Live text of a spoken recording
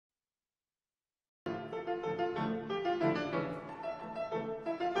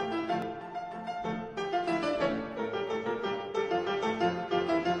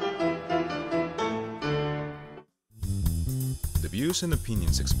views and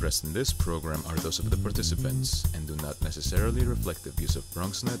opinions expressed in this program are those of the participants and do not necessarily reflect the views of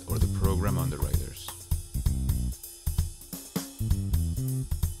BronxNet or the program underwriters.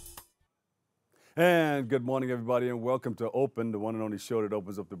 And good morning, everybody, and welcome to Open, the one and only show that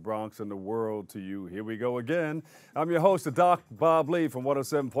opens up the Bronx and the world to you. Here we go again. I'm your host, the Doc Bob Lee from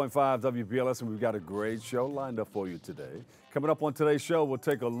 107.5 WBLS, and we've got a great show lined up for you today. Coming up on today's show, we'll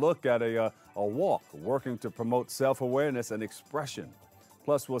take a look at a walk working to promote self-awareness and expression.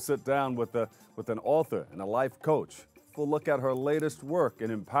 Plus, we'll sit down with an author and a life coach. We'll look at her latest work in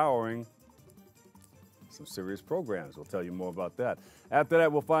empowering some serious programs. We'll tell you more about that. After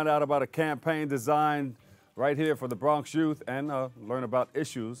that, we'll find out about a campaign designed right here for the Bronx youth and learn about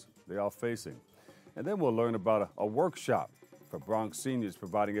issues they are facing. And then we'll learn about a workshop for Bronx seniors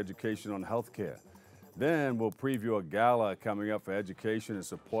providing education on health care. Then we'll preview a gala coming up for education and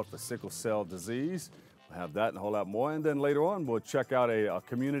support for sickle cell disease. We'll have that and a whole lot more. And then later on, we'll check out a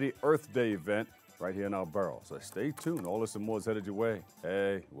Community Earth Day event right here in our borough. So stay tuned. All this and more is headed your way.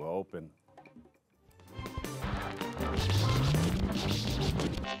 Hey, we're open.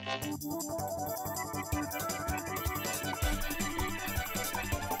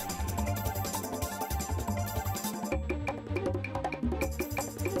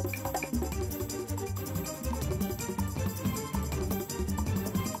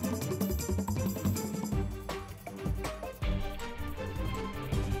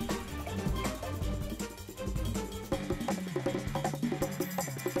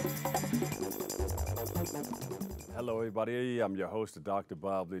 Hello, everybody. I'm your host, Dr.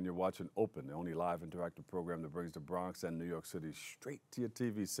 Bob Lee, and you're watching Open, the only live interactive program that brings the Bronx and New York City straight to your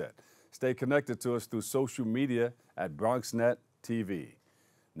TV set. Stay connected to us through social media at BronxNet TV.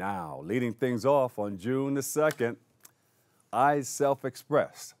 Now, leading things off on June the 2nd, I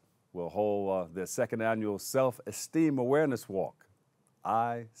Self-Express will hold their second annual Self-Esteem Awareness Walk.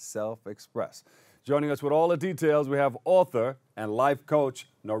 I Self-Express. Joining us with all the details, we have author and life coach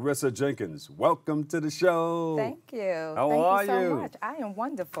Nerrissa Jenkins. Welcome to the show. Thank you. How are you? Thank you so much. I am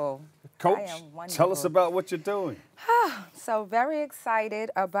wonderful. Coach, I am wonderful. Tell us about what you're doing. So very excited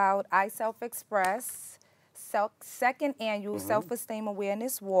about I Self-Express, second annual Self-Esteem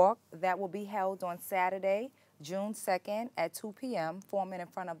Awareness Walk that will be held on Saturday, June 2nd at 2 p.m., forming in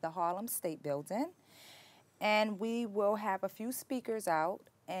front of the Harlem State Building. And we will have a few speakers out.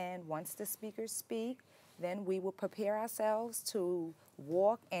 And once the speakers speak, then we will prepare ourselves to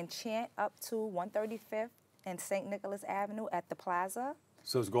walk and chant up to 135th and St. Nicholas Avenue at the Plaza.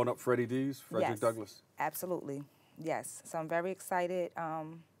 So it's going up Freddie D's, Frederick Douglass? Absolutely, yes. So I'm very excited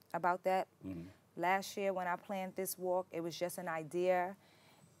about that. Last year when I planned this walk, it was just an idea,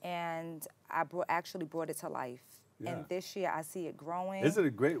 and I actually brought it to life. Yeah. And this year I see it growing. Isn't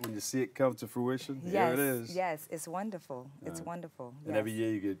it great when you see it come to fruition? Yes, here it is. Yes, it's wonderful. It's wonderful. And every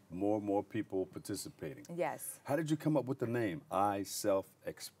year you get more and more people participating. Yes. How did you come up with the name, I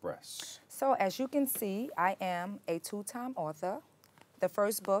Self-Express? So as you can see, I am a two-time author. The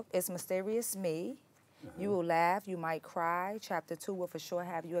first book is Mysterious Me. You will laugh, you might cry. Chapter 2 will for sure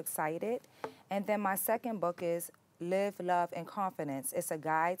have you excited. And then my second book is Live, Love, and Confidence. It's a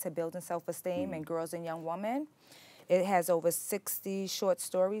guide to building self-esteem in girls and young women. It has over 60 short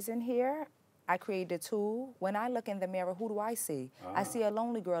stories in here. I created a tool. When I look in the mirror, who do I see? I see a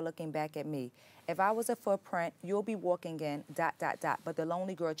lonely girl looking back at me. If I was a footprint, you'll be walking in ... But the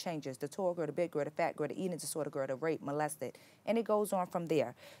lonely girl changes. The tall girl, the big girl, the fat girl, the eating disorder girl, the rape, molested. And it goes on from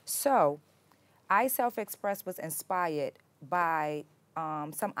there. So I Self-Express was inspired by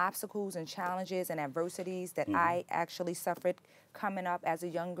some obstacles and challenges and adversities that I actually suffered coming up as a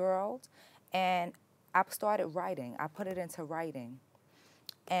young girl. And I started writing. I put it into writing.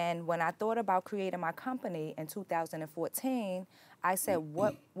 And when I thought about creating my company in 2014, I said,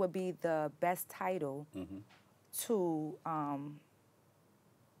 what would be the best title to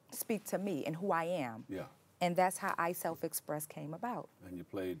speak to me and who I am? Yeah. And that's how I Self-Express came about. And you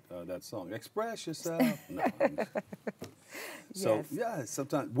played that song, Express Yourself. No. So, yeah,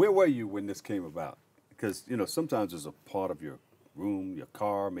 sometimes, where were you when this came about? Because, you know, sometimes it's a part of your room, your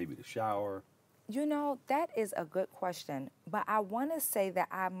car, maybe the shower. You know, that is a good question, but I want to say that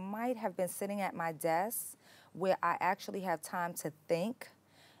I might have been sitting at my desk where I actually have time to think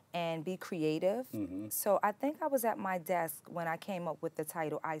and be creative. So I think I was at my desk when I came up with the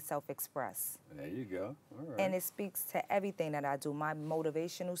title, I Self-Express. There you go. All right. And it speaks to everything that I do, my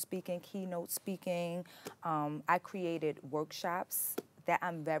motivational speaking, keynote speaking. I created workshops that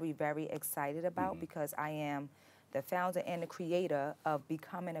I'm very, very excited about because I am the founder and the creator of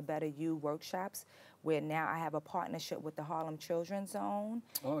Becoming a Better You workshops, where now I have a partnership with the Harlem Children's Zone.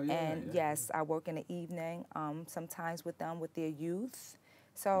 Oh, yeah. And yes, I work in the evening, sometimes with them, with their youth.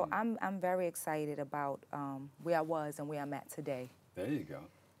 So I'm very excited about where I was and where I'm at today. There you go.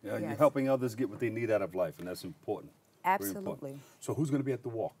 Yeah, Yes. you're helping others get what they need out of life, and that's important. Very important. Absolutely. So who's going to be at the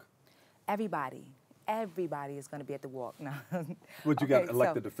walk? Everybody. Everybody is going to be at the walk now. What, you got Okay,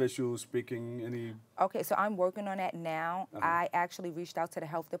 elected officials speaking, any? Okay, so I'm working on that now. I actually reached out to the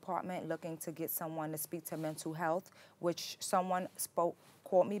health department looking to get someone to speak to mental health, which someone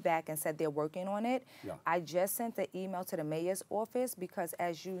called me back and said they're working on it. Yeah. I just sent the email to the mayor's office because,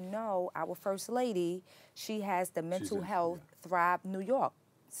 as you know, our first lady, she has the Mental Health Thrive New York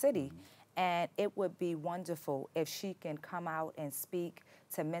City. And it would be wonderful if she can come out and speak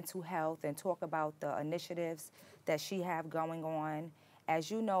to mental health and talk about the initiatives that she have going on. As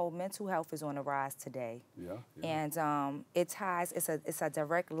you know, mental health is on the rise today. Yeah. And it ties, it's a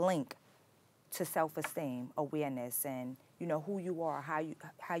direct link to self-esteem, awareness, and you know who you are,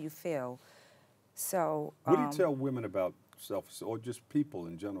 how you feel. So What do you tell women about self-esteem, or just people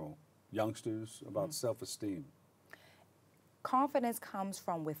in general, youngsters, about self-esteem? confidence comes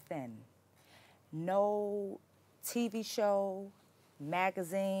from within. No TV show,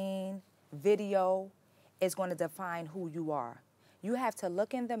 magazine, video is going to define who you are. You have to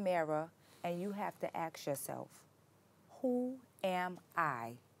look in the mirror and you have to ask yourself, who am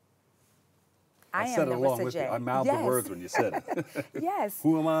I? I said it along with you. I mouthed the words when you said it. Yes.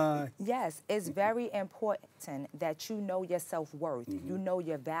 Who am I? Yes, it's very important that you know your self-worth, you know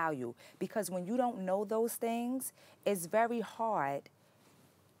your value, because when you don't know those things, it's very hard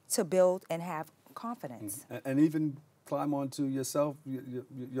to build and have confidence. And even climb onto yourself,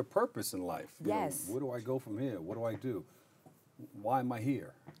 your purpose in life. You Yes. know, where do I go from here? What do I do? Why am I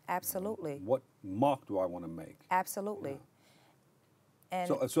here? Absolutely. What mark do I want to make? Absolutely. Yeah.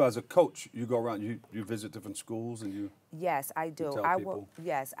 And So as a coach, you go around, you visit different schools and you... yes, I do. tell I people?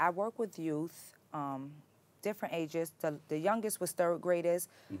 Yes, I work with youth, different ages. The youngest was third graders.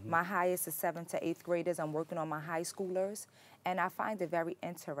 My highest is 7th to 8th graders. I'm working on my high schoolers. And I find it very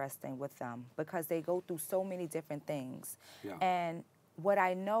interesting with them because they go through so many different things. Yeah. And what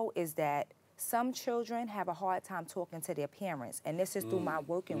I know is that some children have a hard time talking to their parents, and this is through my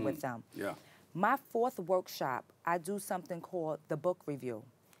working with them. Yeah. My 4th workshop, I do something called the book review,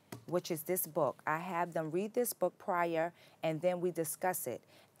 which is this book. I have them read this book prior, and then we discuss it.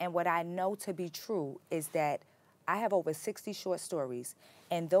 And what I know to be true is that I have over 60 short stories,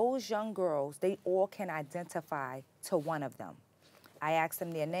 and those young girls, they all can identify to one of them. I ask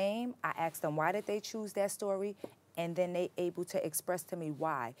them their name, I ask them why did they choose that story, and then they able to express to me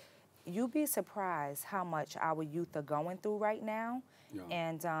why. You'd be surprised how much our youth are going through right now,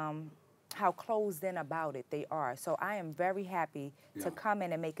 and how closed in about it they are. So I am very happy to come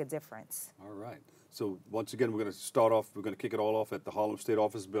in and make a difference. All right. So once again, we're going to start off, we're going to kick it all off at the Harlem State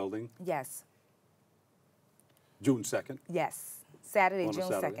Office Building, Yes, June 2nd. yes. Saturday, On a June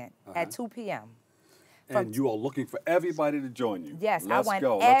Saturday. 2nd at 2 p.m. And you are looking for everybody to join you. Yes, Let's I want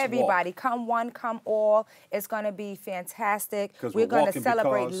go. Let's everybody. walk. Come one, come all. It's going to be fantastic. 'Cause We're we're going to walking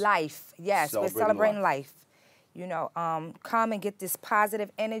celebrate because life. Yes, we're celebrating celebrating life. You know, come and get this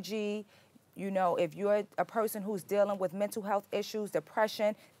positive energy. You know, if you're a person who's dealing with mental health issues,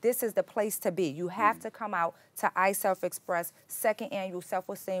 depression, this is the place to be. You have to come out to I Self Express 2nd Annual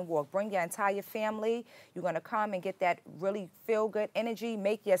Self-Esteem Walk. Bring your entire family. You're going to come and get that really feel-good energy.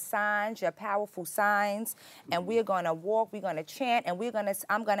 Make your signs, your powerful signs. And we're going to walk, we're going to chant, and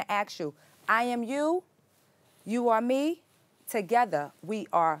I'm going to ask you, I am you, you are me. Together, we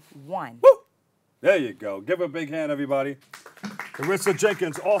are one. Woo! There you go. Give her a big hand, everybody. Nerrissa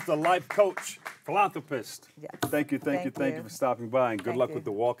Jenkins, author, life coach, philanthropist. Yes. Thank you for stopping by, and good Thank luck you. with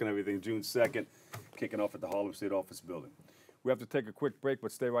the walk and everything. June 2nd, kicking off at the Harlem State Office Building. We have to take a quick break,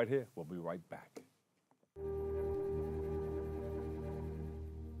 but stay right here. We'll be right back.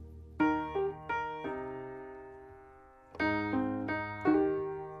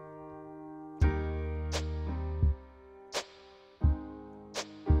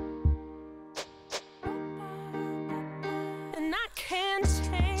 And I can't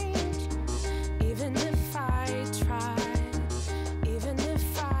change, even if I tried, even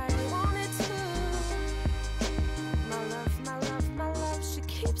if I wanted to. My love, she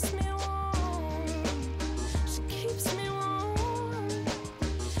keeps me warm. She keeps me warm.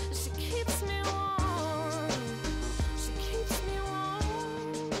 She keeps me warm. She keeps me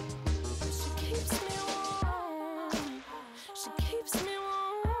warm. She keeps me warm. She keeps me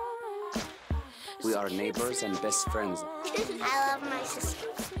warm. We are neighbors and best friends. I love my sister.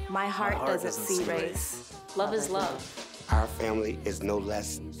 My heart doesn't see race. Love is love. Our family is no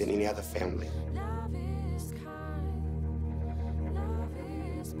less than any other family. Love is kind. Love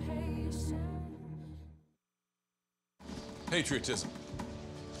is patient. Patriotism.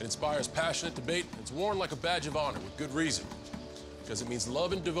 It inspires passionate debate. It's worn like a badge of honor with good reason, because it means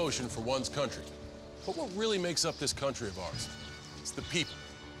love and devotion for one's country. But what really makes up this country of ours? It's the people.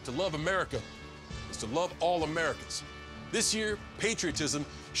 To love America is to love all Americans. This year, patriotism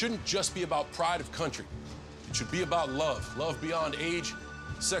shouldn't just be about pride of country. It should be about love. Love beyond age,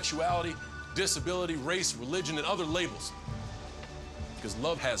 sexuality, disability, race, religion, and other labels. Because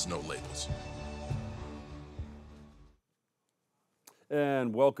love has no labels.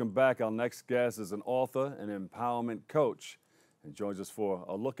 And welcome back. Our next guest is an author and empowerment coach and joins us for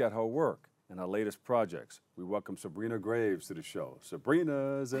a look at her work and her latest projects. We welcome Sabrina Graves to the show.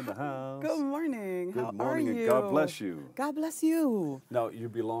 Sabrina's in the house. Good morning. Good How morning, are and you? God bless you. God bless you. Now, you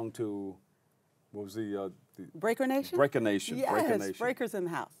belong to, what was the Breaker Nation? Breaker Nation. Yes, Breaker Nation. Breakers in the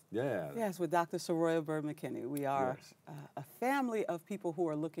house. Yeah. Yes, with Dr. Soroya Bird McKinney. We are a family of people who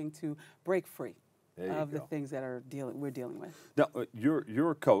are looking to break free of the things that we're dealing with. Now,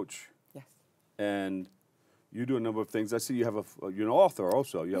 you're a coach. Yes. And you do a number of things. I see you have you're an author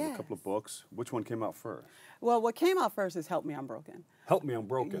also. You have a Yes. couple of books. Which one came out first? Well, what came out first is Help Me, I'm Broken. Help Me, I'm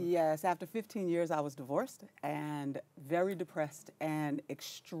Broken. Yes, after 15 years, I was divorced and very depressed and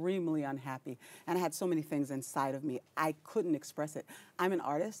extremely unhappy. And I had so many things inside of me. I couldn't express it. I'm an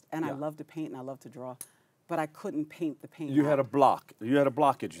artist, and I love to paint and I love to draw, but I couldn't paint the paint You out. had a block. You had a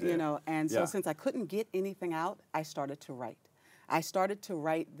blockage there. You know, and so since I couldn't get anything out, I started to write. I started to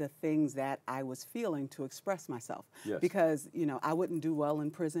write the things that I was feeling to express myself. Yes. Because, you know, I wouldn't do well in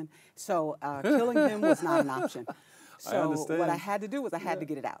prison. So killing him was not an option. So understand. what I had to do was I had to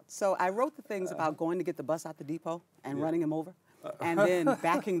get it out. So I wrote the things about going to get the bus out the depot and running him over, and then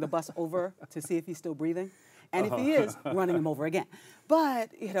backing the bus over to see if he's still breathing. And if he is, running him over again. But,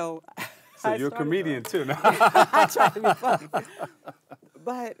 you know, So you're a comedian too now. I try to be funny.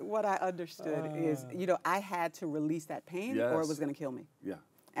 But what I understood is, you know, I had to release that pain or it was going to kill me. Yeah.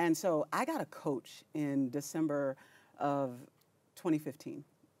 And so I got a coach in December of 2015.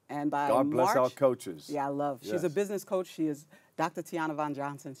 And by God bless March, our coaches. Yeah, I love. She's a Yes. business coach. She is Dr. Tiana Von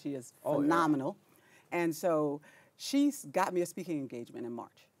Johnson. She is phenomenal. And so she's got me a speaking engagement in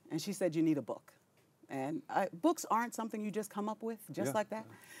March. And she said, you need a book. And books aren't something you just come up with just like that.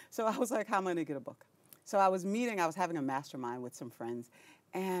 So I was like, how am I going to get a book? So I was having a mastermind with some friends,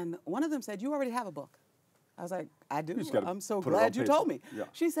 and one of them said, you already have a book. I was like, I do. I'm so glad you told me. Yeah.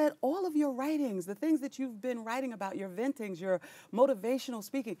 She said, all of your writings, the things that you've been writing about, your ventings, your motivational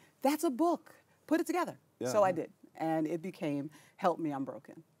speaking, that's a book. Put it together. So I did. And it became Help Me, I'm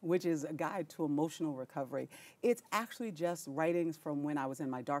Broken, which is a guide to emotional recovery. It's actually just writings from when I was in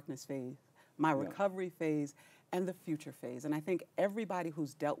my darkness phase, my recovery phase, and the future phase. And I think everybody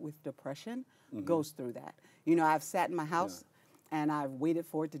who's dealt with depression goes through that. You know, I've sat in my house and I've waited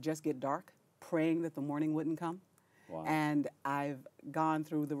for it to just get dark, praying that the morning wouldn't come. Wow. And I've gone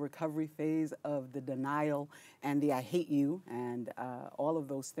through the recovery phase of the denial and the I hate you and all of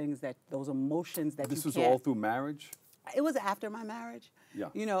those things, those emotions that This you was can't. all through marriage? It was after my marriage. Yeah.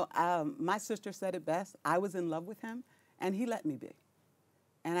 You know, my sister said it best. I was in love with him and he let me be.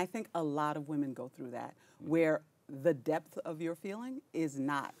 And I think a lot of women go through that, where the depth of your feeling is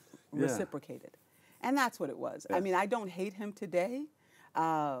not reciprocated. And that's what it was. I mean, I don't hate him today.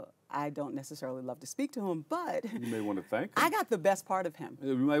 I don't necessarily love to speak to him, but You may want to thank him. I got the best part of him.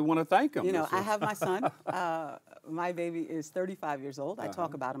 You may want to thank him. You know, I have my son. My baby is 35 years old. I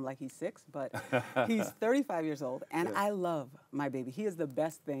talk about him like he's 6, but he's 35 years old, and I love my baby. He is the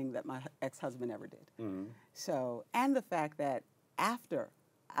best thing that my ex-husband ever did. So, and the fact that after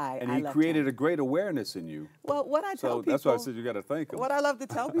I he left created him, a great awareness in you. well, what I tell So people, that's why I said you got to thank him. what I love to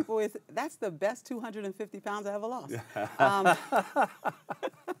tell people is that's the best 250 pounds I ever lost.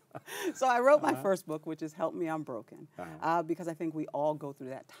 So I wrote my first book, which is Help Me, I'm Broken, because I think we all go through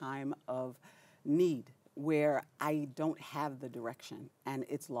that time of need where I don't have the direction and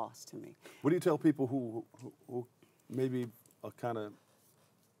it's lost to me. What do you tell people who maybe are kind of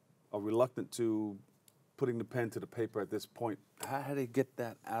reluctant to putting the pen to the paper at this point? How do they get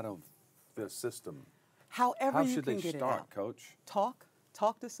that out of their system? However How you should can they get start, it out. Coach?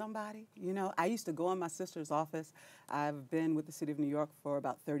 Talk to somebody. You know, I used to go in my sister's office. I've been with the city of New York for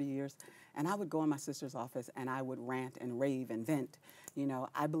about 30 years, and I would go in my sister's office and I would rant and rave and vent. You know,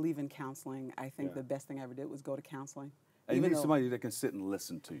 I believe in counseling. I think the best thing I ever did was go to counseling. And you Even need though- somebody that can sit and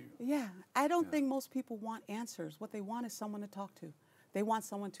listen to you. Yeah, I don't think most people want answers. What they want is someone to talk to. They want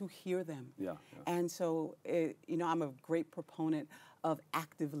someone to hear them. Yeah. And so, you know, I'm a great proponent of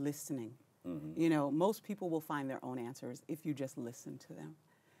active listening. You know, most people will find their own answers if you just listen to them.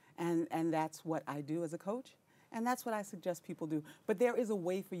 And that's what I do as a coach. And that's what I suggest people do. But there is a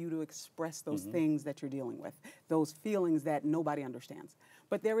way for you to express those things that you're dealing with, those feelings that nobody understands.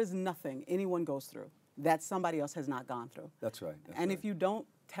 But there is nothing anyone goes through that somebody else has not gone through. That's right. That's and right. if you don't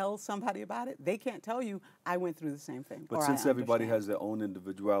tell somebody about it, they can't tell you, I went through the same thing. But or since I everybody understand. has their own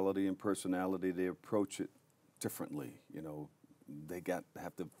individuality and personality, they approach it differently. You know, they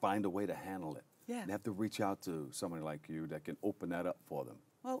have to find a way to handle it. Yeah. They have to reach out to somebody like you that can open that up for them.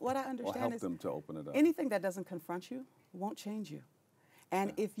 Well, what I understand Or help is them to open it up. anything that doesn't confront you won't change you.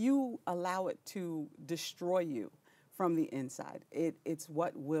 And if you allow it to destroy you from the inside, it's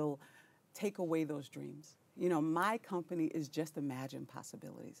what will take away those dreams. You know, my company is Just Imagine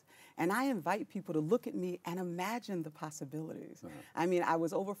Possibilities. And I invite people to look at me and imagine the possibilities. I mean, I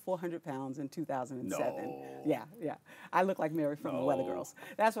was over 400 pounds in 2007. No. Yeah. I look like Mary from the Weather Girls.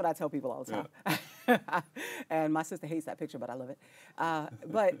 That's what I tell people all the time. And my sister hates that picture, but I love it.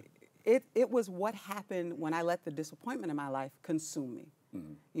 But it was what happened when I let the disappointment in my life consume me.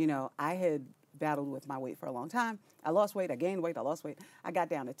 You know, I had battled with my weight for a long time. I lost weight, I gained weight, I lost weight. I got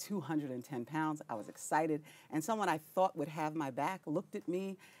down to 210 pounds. I was excited. And someone I thought would have my back looked at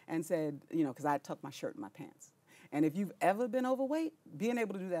me and said, you know, because I tucked my shirt in my pants. And if you've ever been overweight, being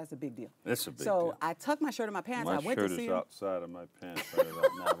able to do that is a big deal. It's a big deal. So I tucked my shirt in my pants. My I went to shirt see is him. outside of my pants right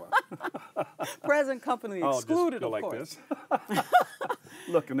now. Present company Oh, just excluded, go of like course. this.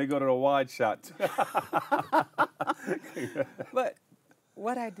 Look, and they go to the wide shot. But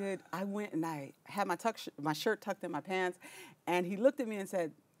what I did, I went and I had my shirt tucked in my pants, and he looked at me and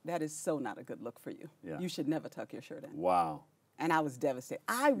said, "That is so not a good look for you. Yeah. You should never tuck your shirt in." Wow. And I was devastated.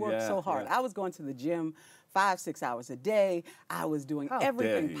 I worked so hard. Yeah. I was going to the gym 5-6 hours a day. I was doing How dare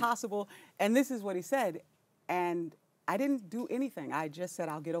everything he. possible. And this is what he said. And I didn't do anything. I just said,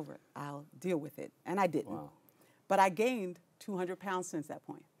 I'll get over it. I'll deal with it. And I didn't. Wow. But I gained 200 pounds since that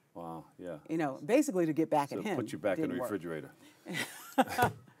point. Wow, yeah. You know, basically to get back So at him. put you back in the didn't work. refrigerator.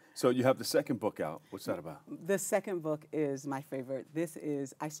 So you have the second book out. What's that about? The second book is my favorite.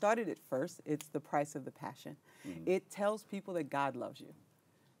 I started it first. It's The Price of the Passion. It tells people that God loves you,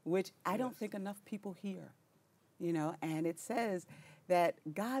 which I don't think enough people hear, you know, and it says that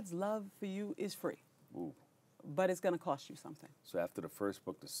God's love for you is free, Ooh. but it's going to cost you something. So after the first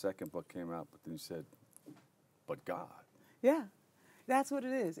book, the second book came out, but then you said, but God. Yeah. That's what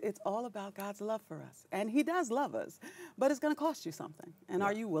it is. It's all about God's love for us. And he does love us, but it's going to cost you something. And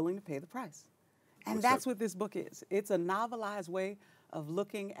are you willing to pay the price? And that's what this book is. It's a novelized way of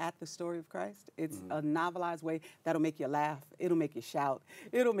looking at the story of Christ. It's a novelized way that'll make you laugh. It'll make you shout.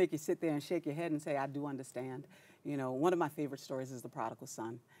 It'll make you sit there and shake your head and say, I do understand. You know, one of my favorite stories is the prodigal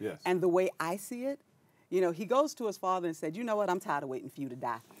son. Yes. And the way I see it, you know, he goes to his father and said, you know what, I'm tired of waiting for you to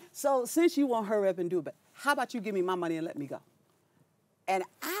die. So since you won't hurry up and do it, but how about you give me my money and let me go? And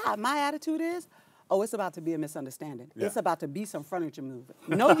my attitude is, oh, it's about to be a misunderstanding. Yeah. It's about to be some furniture movement.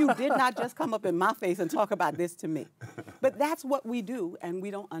 No, you did not just come up in my face and talk about this to me. But that's what we do, and we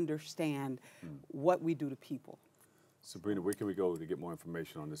don't understand what we do to people. Sabrina, where can we go to get more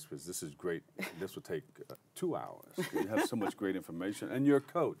information on this? Because this is great. This will take 2 hours. You have so much great information. And you're a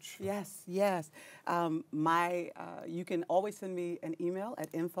coach. Yes. You can always send me an email at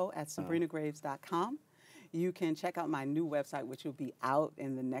info@sabrinagraves.com. You can check out my new website, which will be out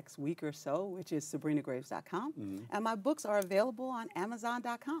in the next week or so, which is sabrinagraves.com. And my books are available on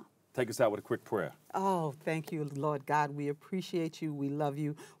amazon.com. Take us out with a quick prayer. Oh, thank you, Lord God. We appreciate you. We love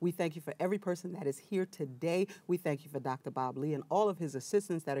you. We thank you for every person that is here today. We thank you for Dr. Bob Lee and all of his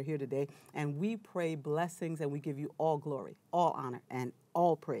assistants that are here today. And we pray blessings, and we give you all glory, all honor, and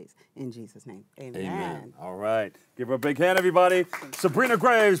all praise in Jesus' name. Amen. All right. Give her a big hand, everybody. Sabrina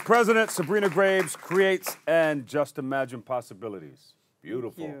Graves, President. Sabrina Graves creates and Just Imagine Possibilities.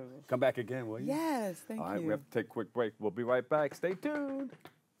 Beautiful. Thank you. Come back again, will you? Yes, thank you. All right, we have to take a quick break. We'll be right back. Stay tuned.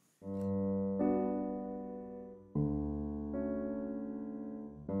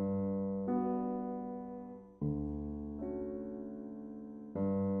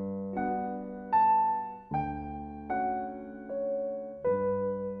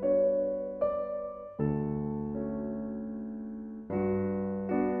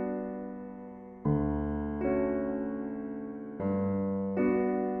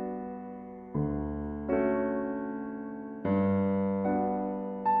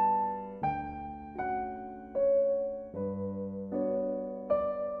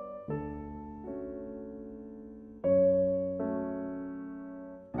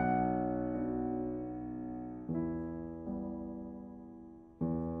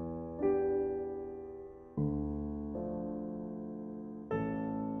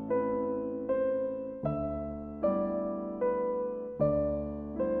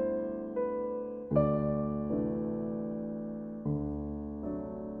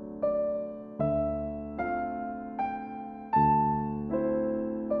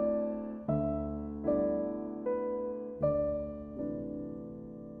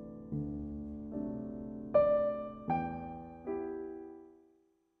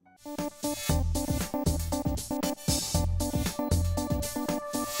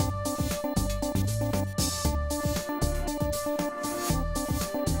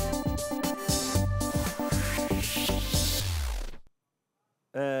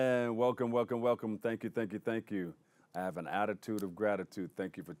 welcome, welcome, welcome. Thank you, thank you, thank you. I have an attitude of gratitude.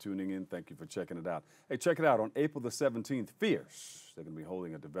 Thank you for tuning in. Thank you for checking it out. Hey, check it out. On April the 17th, FIERCE, they're going to be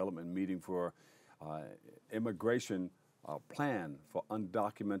holding a development meeting for immigration plan for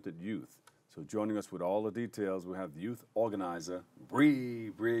undocumented youth. So joining us with all the details, we have the youth organizer,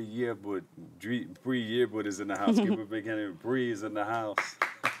 Bree Yearwood. Bree Yearwood is in the house. Give her a big hand. Bree is in the house.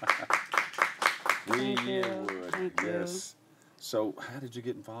 Bree Yearwood. Thank you. Yes. So how did you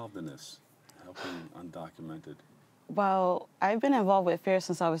get involved in this, helping undocumented? Well, I've been involved with FIERCE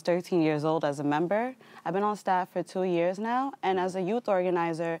since I was 13 years old as a member. I've been on staff for 2 years now, and as a youth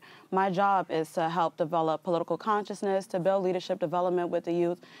organizer, my job is to help develop political consciousness, to build leadership development with the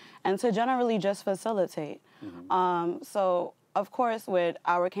youth, and to generally just facilitate. So, of course, with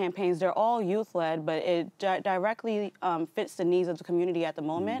our campaigns, they're all youth-led, but it directly fits the needs of the community at the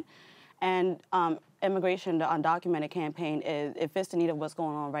moment. And Immigration, the Undocumented campaign, it fits the need of what's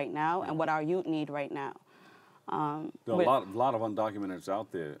going on right now and what our youth need right now. There are a lot of undocumenteds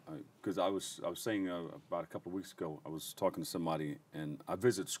out there. Because I was saying about a couple of weeks ago, I was talking to somebody, and I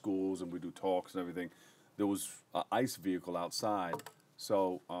visit schools and we do talks and everything. There was an ICE vehicle outside,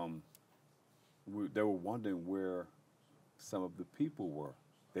 so they were wondering where some of the people were.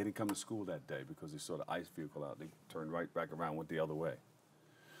 They didn't come to school that day because they saw the ICE vehicle out. They turned right back around, went the other way.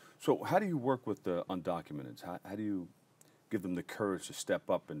 So how do you work with the undocumented? How do you give them the courage to step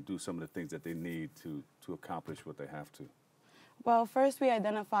up and do some of the things that they need to accomplish what they have to? Well, first we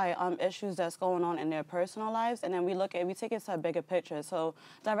identify issues that's going on in their personal lives, and then we take it to a bigger picture. So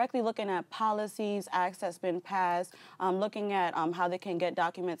directly looking at policies, acts that's been passed, looking at how they can get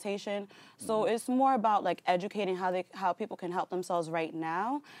documentation. So it's more about like educating how people can help themselves right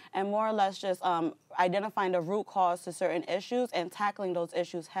now, and more or less just identifying the root cause to certain issues and tackling those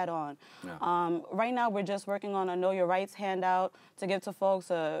issues head on. Yeah. Right now we're just working on a Know Your Rights handout to give to folks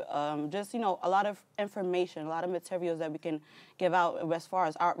just, a lot of information, a lot of materials that we can give out as far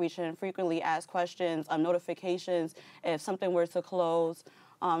as outreach and frequently asked questions, notifications if something were to close,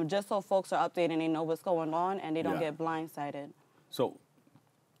 just so folks are updated and they know what's going on and they don't get blindsided. So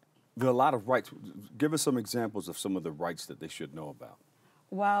there are a lot of rights. Give us some examples of some of the rights that they should know about.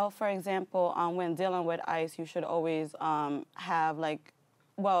 Well, for example, when dealing with ICE, you should always have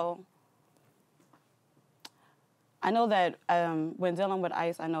I know that when dealing with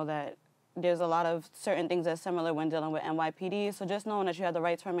ICE, I know that there's a lot of certain things that's similar when dealing with NYPD. So just knowing that you have the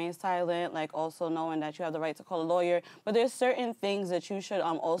right to remain silent, like also knowing that you have the right to call a lawyer. But there's certain things that you should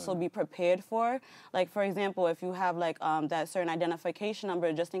also be prepared for. Like, for example, if you have that certain identification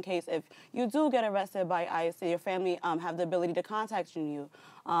number, just in case if you do get arrested by ICE, your family have the ability to contact you.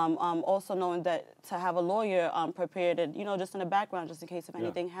 Also knowing that to have a lawyer prepared, and, just in the background, just in case if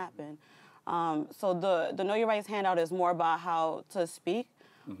anything happened. So the Know Your Rights handout is more about how to speak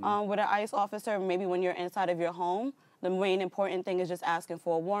with an ICE officer, maybe when you're inside of your home. The main important thing is just asking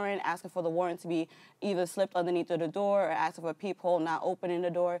for a warrant, asking for the warrant to be either slipped underneath of the door or asking for a peephole, not opening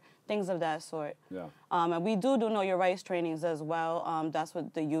the door, things of that sort. Yeah. And we do Know Your Rights trainings as well. That's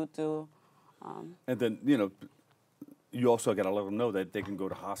what the youth do. And then, you also got to let them know that they can go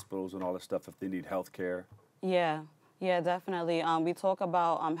to hospitals and all that stuff if they need health care. Yeah, definitely. We talk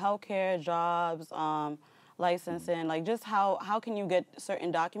about health care, jobs, licensing, like just how can you get certain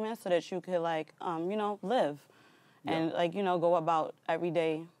documents so that you could live and go about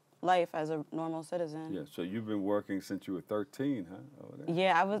everyday life as a normal citizen. Yeah, so you've been working since you were 13, huh?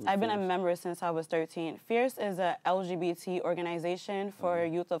 Yeah, I've been a member since I was 13. FIERCE is a LGBT organization for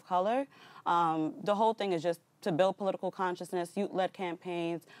youth of color. The whole thing is just to build political consciousness, youth-led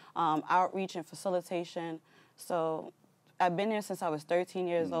campaigns, outreach and facilitation. So I've been here since I was 13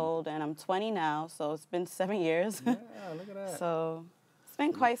 years old, and I'm 20 now, so it's been 7 years. Yeah, look at that. So it's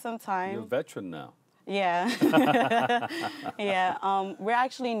been quite some time. You're a veteran now. Yeah. Yeah, we're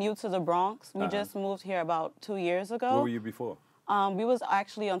actually new to the Bronx. We just moved here about 2 years ago. Where were you before? We was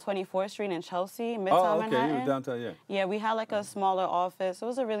actually on 24th Street in Chelsea, Midtown Manhattan. You were downtown, yeah. Yeah, we had a smaller office. It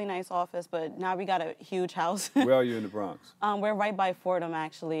was a really nice office, but now we got a huge house. Where are you in the Bronx? We're right by Fordham,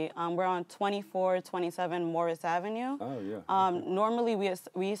 actually. We're on 2427 Morris Avenue. Oh, yeah. Normally,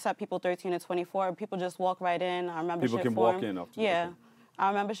 we accept people 13 to 24. People just walk right in. Our membership form. People can walk in off the Yeah.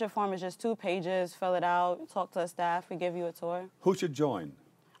 Our membership form is just 2 pages. Fill it out, talk to a staff, we give you a tour. Who should join?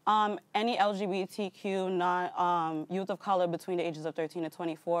 Any LGBTQ, youth of color between the ages of 13 to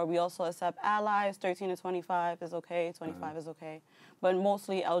 24. We also accept allies, 13 to 25 is okay, 25 is okay. But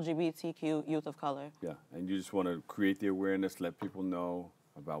mostly LGBTQ, youth of color. Yeah, and you just want to create the awareness, let people know.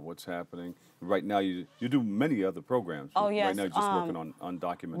 about what's happening. Right now, you do many other programs. Oh, yes. Right now, you're just working on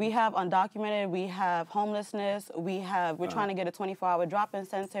undocumented. We have undocumented. We have homelessness. We're trying to get a 24-hour drop-in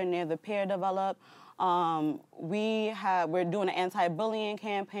center near the pier developed. We're doing an anti-bullying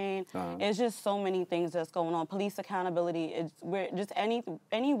campaign. It's just so many things that's going on. Police accountability. We're just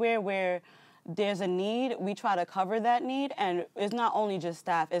anywhere where there's a need, we try to cover that need, and it's not only just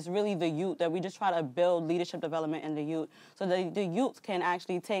staff, it's really the youth that we just try to build leadership development in the youth so that the youth can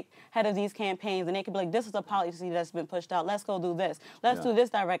actually take head of these campaigns and they can be like, this is a policy that's been pushed out, let's go do this, let's do this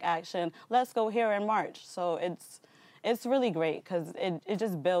direct action, let's go here and march. So it's really great because it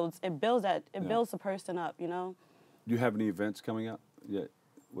just builds the person up, you know. Do you have any events coming up yet?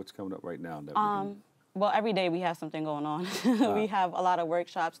 What's coming up right now? That well, every day we have something going on. We have a lot of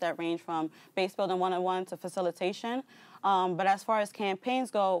workshops that range from base building 101 to facilitation. But as far as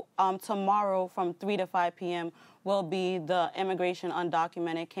campaigns go, tomorrow from 3 to 5 p.m. will be the Immigration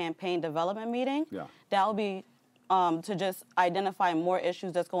Undocumented Campaign Development Meeting. Yeah. That will be to just identify more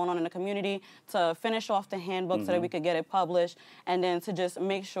issues that's going on in the community, to finish off the handbook so that we could get it published, and then to just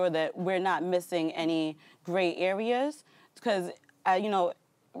make sure that we're not missing any gray areas. Because, you know,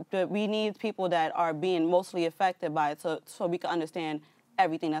 we need people that are being mostly affected by it so we can understand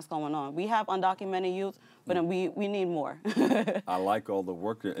everything that's going on. We have undocumented youth, but we need more. I like all the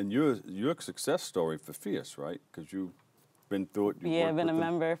work. And you're a success story for FIERCE, right? Because you've been through it. Yeah, I've been a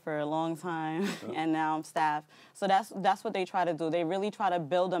member for a long time, and now I'm staff. So that's what they try to do. They really try to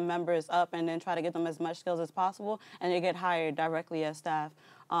build the members up and then try to get them as much skills as possible, and they get hired directly as staff.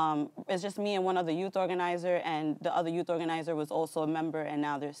 It's just me and one other youth organizer, and the other youth organizer was also a member, and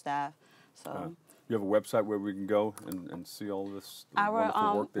now they're staff. So you have a website where we can go and see all this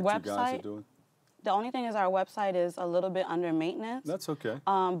wonderful work that you guys are doing? The only thing is our website is a little bit under maintenance. That's okay.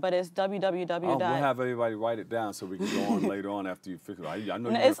 But it's www. We'll have everybody write it down so we can go on later on after you fix it. I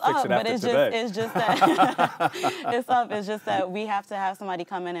know you're it's going to fix up, it after today. It's just that it's up. It's just that we have to have somebody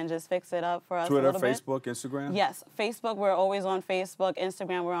come in and just fix it up for us. Twitter, a little Facebook, bit. Instagram? Yes, Facebook, we're always on Facebook.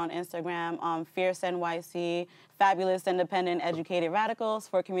 Instagram, we're on Instagram. FIERCE NYC, Fabulous Independent Educated Radicals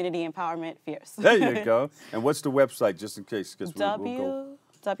for Community Empowerment, FIERCE. There you go. And what's the website, just in case?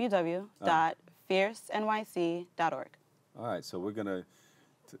 www.fiercenyc.org. All right, so we're going to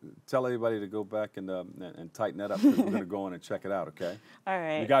tell everybody to go back and tighten that up because we're going to go on and check it out, okay? All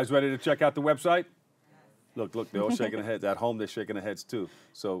right. You guys ready to check out the website? Look, they're all shaking their heads. At home, they're shaking their heads too.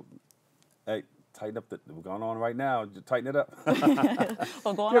 So, hey, tighten up. We're going on right now. Just tighten it up.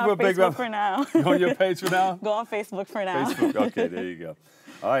 Well, go on our Facebook for now. Go on your page for now? Go on Facebook for now. Facebook, okay, there you go.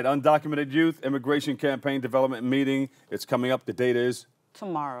 All right, Undocumented Youth Immigration Campaign Development Meeting. It's coming up. The date is?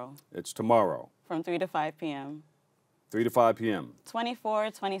 Tomorrow. It's tomorrow. From 3 to 5 p.m. 3 to 5 p.m.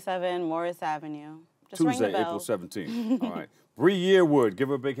 2427 Morris Avenue. Just Tuesday, ring the bell. April 17th. All right. Bree Yearwood, give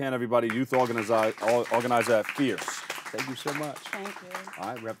her a big hand, everybody. Youth organizer at FIERCE. Thank you so much. Thank you. All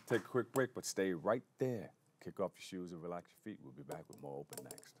right, we have to take a quick break, but stay right there. Kick off your shoes and relax your feet. We'll be back with more Open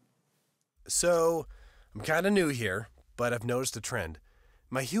next. So, I'm kind of new here, but I've noticed a trend.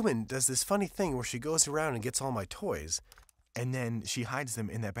 My human does this funny thing where she goes around and gets all my toys, and then she hides them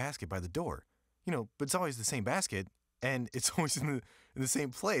in that basket by the door. You know, but it's always the same basket, and it's always in the same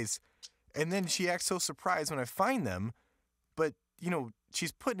place. And then she acts so surprised when I find them, but, you know,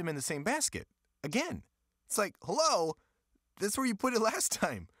 she's putting them in the same basket. Again. It's like, hello, that's where you put it last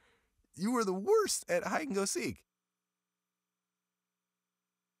time. You were the worst at hide and go seek.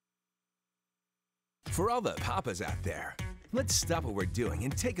 For all the papas out there, let's stop what we're doing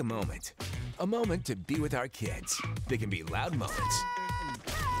and take a moment. A moment to be with our kids. They can be loud moments,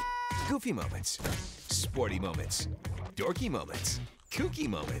 goofy moments, sporty moments, dorky moments, kooky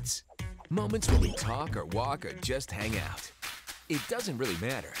moments. Moments where we talk or walk or just hang out. It doesn't really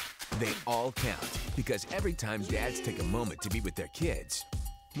matter. They all count because every time dads take a moment to be with their kids,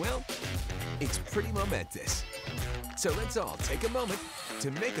 well, it's pretty momentous. So let's all take a moment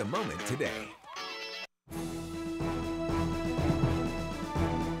to make a moment today.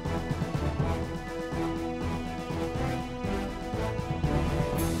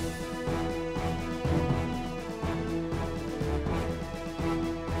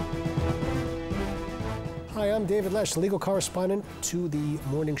 Hi, I'm David Lesh, legal correspondent to the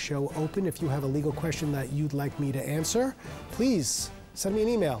morning show Open. If you have a legal question that you'd like me to answer, please send me an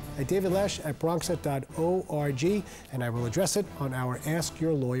email at davidlesh@bronxnet.org, and I will address it on our Ask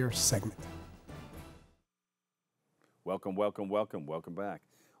Your Lawyer segment. Welcome back.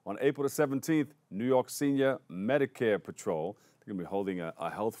 On April the 17th, New York Senior Medicare Patrol, they're going to be holding a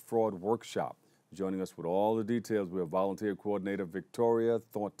health fraud workshop. Joining us with all the details, we have volunteer coordinator Victoria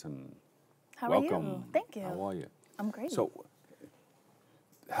Thornton. How Welcome. are you? Thank you. How are you? I'm great. So,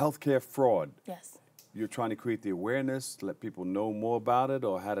 healthcare fraud. Yes. You're trying to create the awareness, let people know more about it,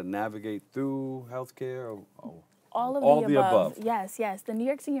 or how to navigate through healthcare. All of the above. Yes, yes. The New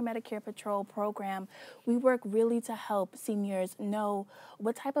York Senior Medicare Patrol program, we work really to help seniors know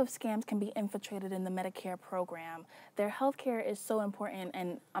what type of scams can be infiltrated in the Medicare program. Their health care is so important,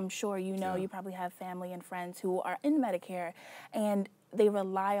 and I'm sure you know, you probably have family and friends who are in Medicare, and they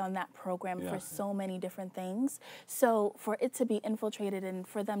rely on that program for so many different things. So for it to be infiltrated and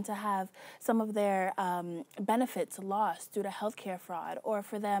for them to have some of their benefits lost due to healthcare fraud, or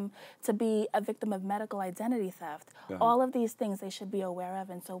for them to be a victim of medical identity theft, all of these things they should be aware of,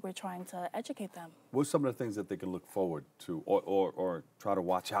 and so we're trying to educate them. What's some of the things that they can look forward to or try to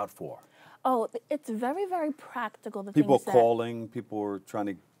watch out for? Oh, it's very, very practical. People are calling, people are trying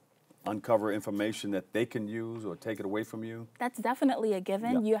to uncover information that they can use or take it away from you? That's definitely a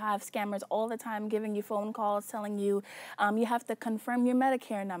given. You have scammers all the time giving you phone calls telling you you have to confirm your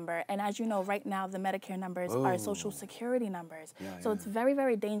Medicare number. And as you know, right now the Medicare numbers are Social Security numbers. So it's very,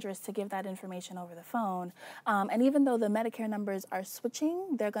 very dangerous to give that information over the phone. And even though the Medicare numbers are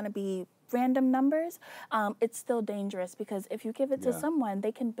switching, they're going to be random numbers, it's still dangerous because if you give it to someone,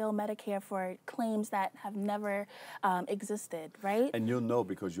 they can bill Medicare for claims that have never existed, right? And you'll know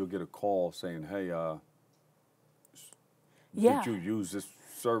because you'll get a call saying, hey, did you use this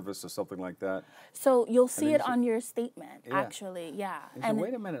service or something like that? So you'll see it on your statement, actually, And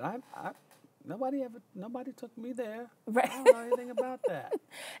wait a minute, nobody took me there. Right. I don't know anything about that.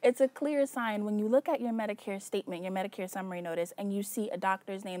 It's a clear sign when you look at your Medicare statement, your Medicare summary notice, and you see a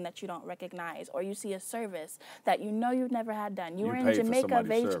doctor's name that you don't recognize, or you see a service that you know you've never had done. You were in Jamaica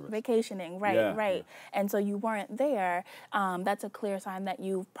vacationing, right. And so you weren't there. That's a clear sign that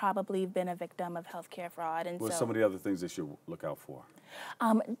you've probably been a victim of healthcare fraud. And What are some of the other things they should look out for?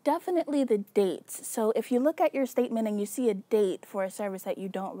 Definitely the dates. So if you look at your statement and you see a date for a service that you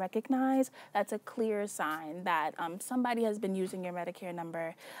don't recognize, that's a clear sign that somebody has been using your Medicare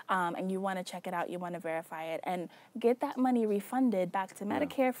number and you want to check it out, you want to verify it, and get that money refunded back to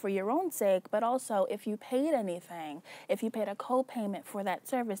Medicare for your own sake, but also if you paid anything, if you paid a co-payment for that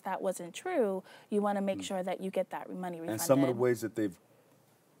service that wasn't true, you want to make sure that you get that money refunded. And some of the ways that they've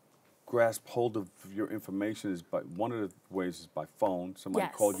grasp hold of your information is one of the ways is by phone. Somebody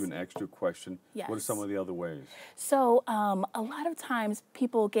called you an extra question. What are some of the other ways? So a lot of times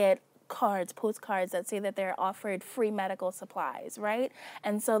people get postcards that say that they're offered free medical supplies, right?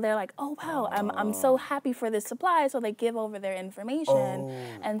 And so they're like, oh wow, I'm so happy for this supply, so they give over their information.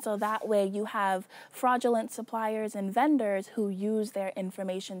 And so that way you have fraudulent suppliers and vendors who use their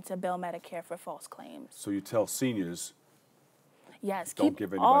information to bill Medicare for false claims. So you tell seniors, yes, don't keep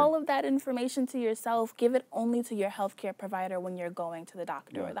give all of that information to yourself. Give it only to your healthcare provider when you're going to the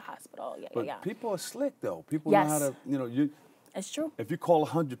doctor or the hospital. But people are slick though. People know how to, it's true. If you call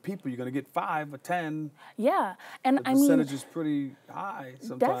 100 people, you're going to get 5 or 10. Yeah, and the percentage is pretty high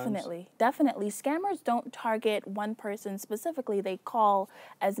sometimes. Definitely. Scammers don't target one person specifically. They call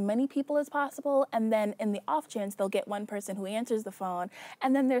as many people as possible, and then in the off chance, they'll get one person who answers the phone,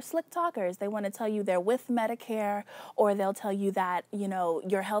 and then they're slick talkers. They want to tell you they're with Medicare, or they'll tell you that,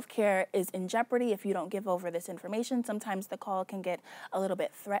 your health care is in jeopardy if you don't give over this information. Sometimes the call can get a little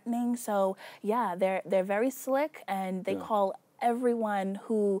bit threatening. So, yeah, they're very slick, and they call everyone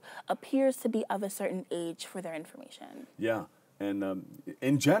who appears to be of a certain age for their information. Yeah, and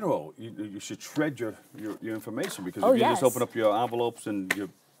in general, you should shred your information because if you just open up your envelopes and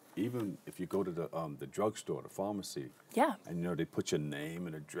even if you go to the drugstore, the pharmacy, and they put your name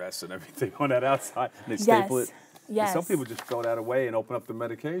and address and everything on that outside, and they staple it. Yes. And some people just throw that away and open up the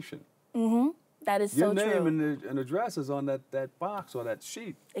medication. That is so true. Your name and address is on that box or that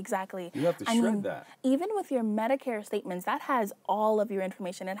sheet. Exactly. You have to shred that. Even with your Medicare statements, that has all of your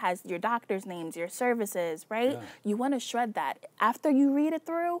information. It has your doctor's names, your services, right? Yeah. You want to shred that. After you read it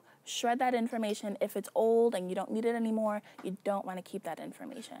through, shred that information. If it's old and you don't need it anymore, you don't want to keep that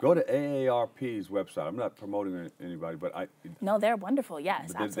information. Go to AARP's website. I'm not promoting anybody, but No, they're wonderful,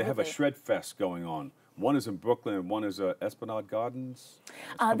 yes, absolutely. They have a shred fest going on. One is in Brooklyn and one is Esplanade Gardens.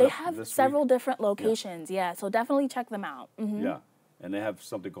 They have several different locations, so definitely check them out. Yeah, and they have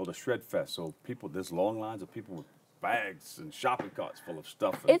something called a shred fest. So there's long lines of people with bags and shopping carts full of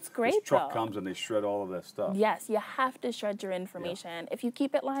stuff. It's great, this truck comes and they shred all of that stuff. Yes, you have to shred your information. If you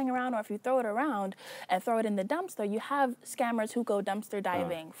keep it lying around or if you throw it around and throw it in the dumpster, you have scammers who go dumpster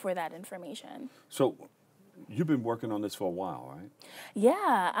diving for that information. So You've been working on this for a while, right?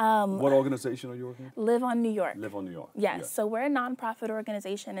 Yeah. What organization are you working with? LiveON New York. LiveON New York. Yes. Yeah. So we're a nonprofit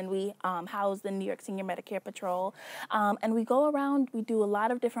organization, and we house the New York Senior Medicare Patrol. And we go around. We do a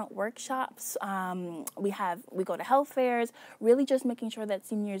lot of different workshops. We go to health fairs, really just making sure that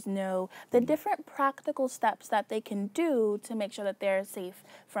seniors know the different practical steps that they can do to make sure that they're safe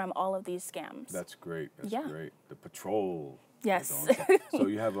from all of these scams. That's great. That's great. The patrol. Yes. So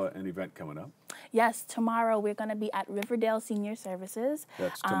you have an event coming up? Yes, tomorrow we're going to be at Riverdale Senior Services.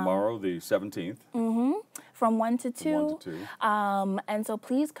 That's tomorrow, the 17th. From 1 to 2. From 1 to 2. And so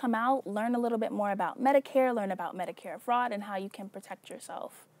please come out, learn a little bit more about Medicare, learn about Medicare fraud and how you can protect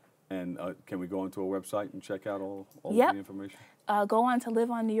yourself. And can we go into a website and check out all Yep. of the information? Go on to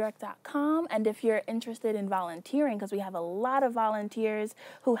liveonnewyork.com, and if you're interested in volunteering, because we have a lot of volunteers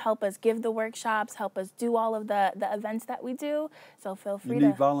who help us give the workshops, help us do all of the events that we do, so feel free to... You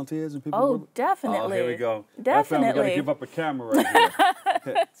need volunteers and people? Oh, definitely. Oh, here we go. Definitely. We got to give up a camera right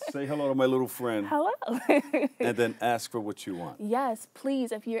here. Say hello to my little friend. Hello. And then ask for what you want. Yes,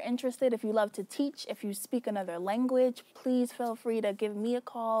 please, if you're interested, if you love to teach, if you speak another language, please feel free to give me a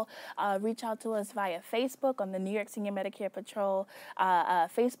call, reach out to us via Facebook on the New York Senior Medicare Patrol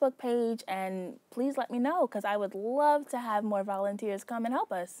Facebook page, and please let me know, because I would love to have more volunteers come and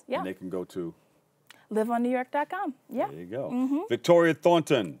help us. Yeah. And they can go to liveonnewyork.com. Yeah. There you go. Victoria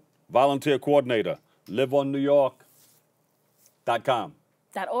Thornton, volunteer coordinator, liveonnewyork.com.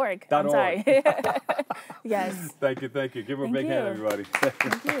 .org. .org. I'm sorry. Yes. Thank you. Give her a big hand, everybody.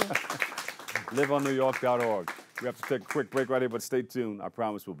 Thank you. liveonnewyork.org. We have to take a quick break right here, but stay tuned. I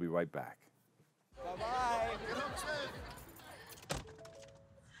promise we'll be right back. Bye-bye.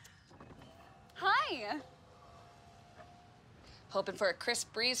 Hi. Hoping for a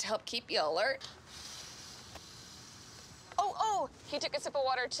crisp breeze to help keep you alert. Oh, he took a sip of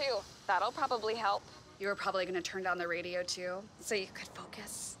water too. That'll probably help. You were probably gonna turn down the radio too, so you could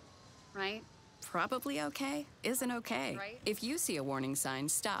focus, right? Probably okay isn't okay. Right? If you see a warning sign,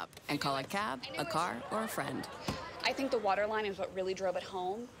 stop and call a cab, a car, or a friend. I think the water line is what really drove it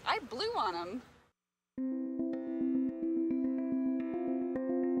home. I blew on him.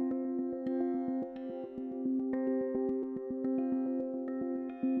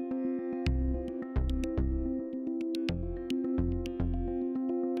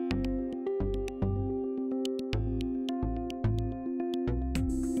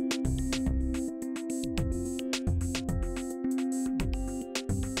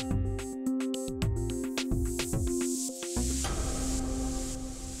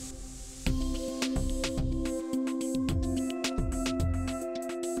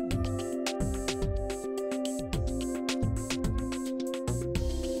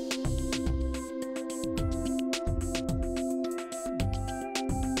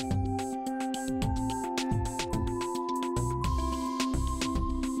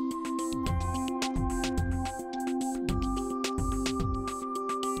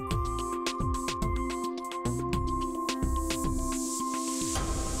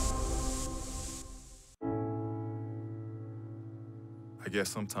 I guess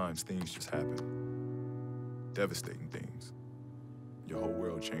sometimes things just happen. Devastating things. Your whole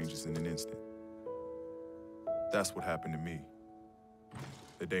world changes in an instant. That's what happened to me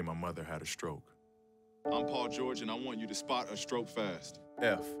the day my mother had a stroke. I'm Paul George, and I want you to spot a stroke fast.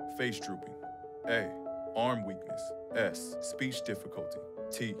 F, face drooping. A, arm weakness. S, speech difficulty.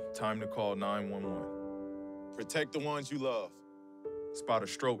 T, time to call 911. Protect the ones you love. Spot a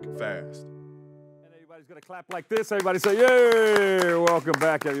stroke fast. Everybody's going to clap like this. Everybody say, yay! Welcome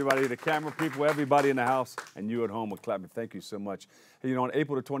back, everybody. The camera people, everybody in the house, and you at home are clapping. Thank you so much. Hey, you know, on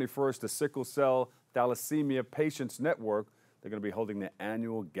April the 21st, the Sickle Cell Thalassemia Patients Network, they're going to be holding their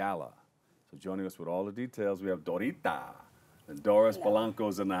annual gala. So joining us with all the details, we have Dorita and Doris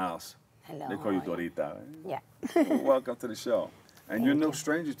Polanco's in the house. Hello. They call you Dorita, right? Yeah. Well, welcome to the show. And you're no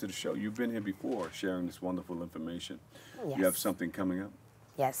stranger to the show. You've been here before sharing this wonderful information. Yes. You have something coming up?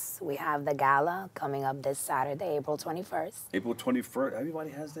 Yes, we have the gala coming up this Saturday, April 21st. April 21st. Everybody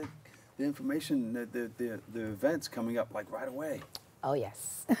has the information, the events coming up like right away. Oh,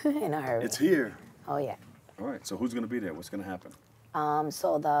 yes, in a hurry. It's here. Oh, yeah. All right, so who's going to be there? What's going to happen?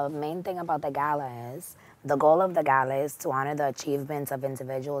 So the main thing about the gala is, the goal of the gala is to honor the achievements of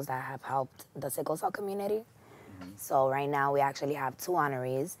individuals that have helped the sickle cell community. So right now we actually have 2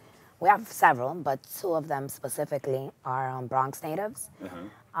 honorees. We have several, but 2 of them specifically are Bronx natives.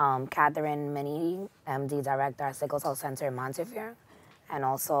 Catherine Manini, MD Director at Sickle Cell Center in Montefiore, and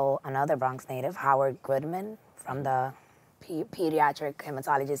also another Bronx native, Howard Goodman, from the Pediatric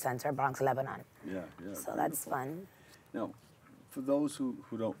Hematology Center, Bronx, Lebanon. Yeah. So that's fun. Now, for those who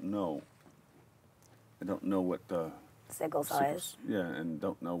don't know, don't know what sickle cell is. Yeah, and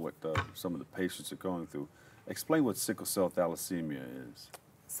don't know what some of the patients are going through. Explain what sickle cell thalassemia is.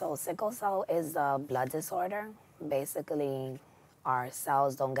 So sickle cell is a blood disorder. Basically, our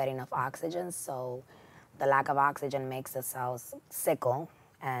cells don't get enough oxygen, so the lack of oxygen makes the cells sickle,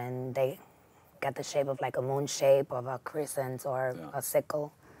 and they get the shape of like a moon shape, of a crescent, or a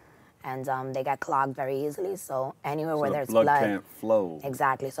sickle. And they get clogged very easily, so anywhere where there's blood can't flow.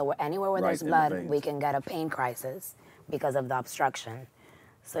 Exactly, so anywhere where there's blood, we can get a pain crisis because of the obstruction.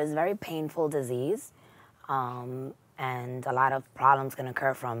 So it's a very painful disease, and a lot of problems can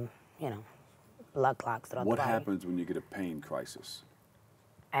occur from, blood clots throughout the body. What happens when you get a pain crisis?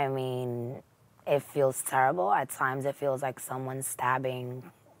 I mean, it feels terrible. At times it feels like someone's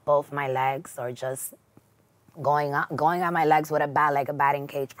stabbing both my legs, or just going on my legs with a bat, like a batting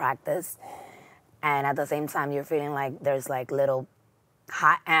cage practice. And at the same time, you're feeling like there's like little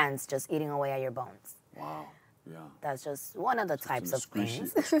hot ants just eating away at your bones. Wow, yeah. That's just one of the types of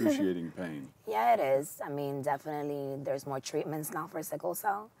pains. Excruciating pain. Yeah, it is. I mean, definitely there's more treatments now for sickle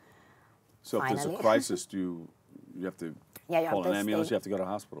cell. So Finally. if there's a crisis, you have to call an ambulance, you have to go to the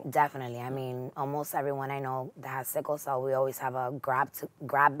hospital? Definitely. I mean, almost everyone I know that has sickle cell, we always have a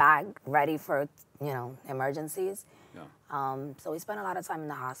grab bag ready for, emergencies. Yeah. So we spend a lot of time in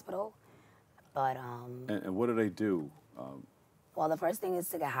the hospital. But and what do they do? Well, the first thing is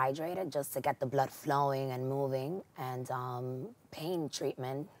to get hydrated, just to get the blood flowing and moving, and pain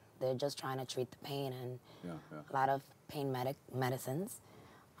treatment. They're just trying to treat the pain, and a lot of pain medicines.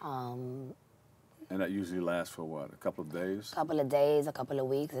 And that usually lasts for what, a couple of days? A couple of days, a couple of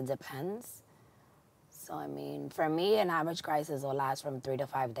weeks, it depends. So, I mean, for me, an average crisis will last from 3 to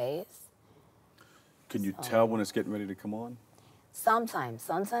 5 days. Can you tell when it's getting ready to come on? Sometimes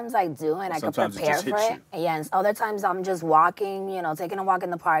I do, and I can Sometimes prepare it just for hits it. Yeah, and other times I'm just walking, taking a walk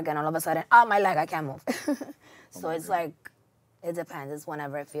in the park, and all of a sudden, oh, my leg, I can't move. So it's like, it depends. It's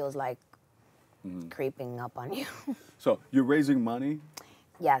whenever it feels like creeping up on you. So you're raising money?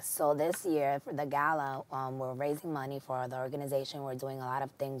 Yes, so this year for the gala, we're raising money for the organization. We're doing a lot of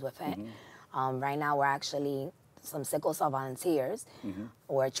things with it. Right now, we're actually some sickle cell volunteers.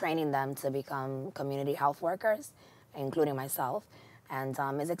 We're training them to become community health workers, including myself. And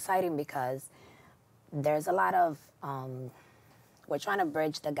it's exciting because there's a lot of, we're trying to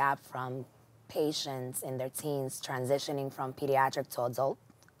bridge the gap from patients in their teens transitioning from pediatric to adult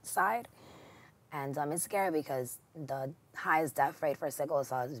side. And it's scary because the highest death rate for sickle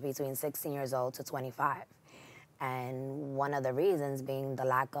cell is between 16 years old to 25. And one of the reasons being the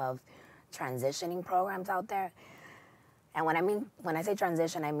lack of transitioning programs out there. And when I say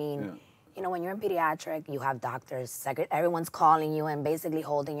transition, I mean, when you're in pediatric, you have doctors, everyone's calling you and basically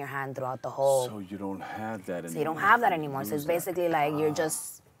holding your hand throughout the whole. So you don't have that anymore. So you don't have that anymore. So it's basically like you're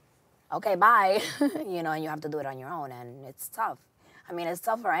just, okay, bye, and you have to do it on your own, and it's tough. I mean, it's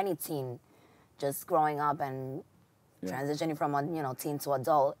tough for any teen. Just growing up and transitioning from teen to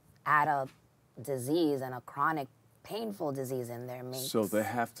adult, add a disease and a chronic, painful disease in there. So they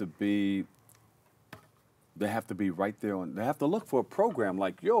have to be right there they have to look for a program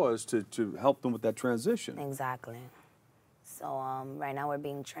like yours to help them with that transition. Exactly. So right now we're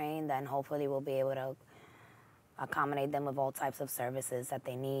being trained, and hopefully we'll be able to accommodate them with all types of services that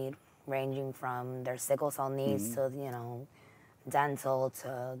they need, ranging from their sickle cell needs to dental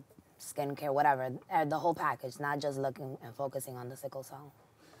to skincare, whatever, the whole package, not just looking and focusing on the sickle cell.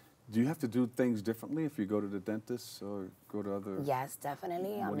 Do you have to do things differently if you go to the dentist or go to other? Yes,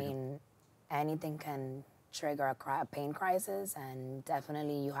 definitely. I mean, anything can trigger a pain crisis, and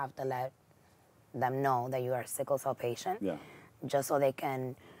definitely you have to let them know that you are a sickle cell patient, just so they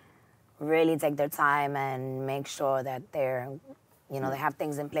can really take their time and make sure that they're, they have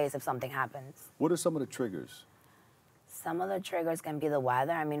things in place if something happens. What are some of the triggers? Some of the triggers can be the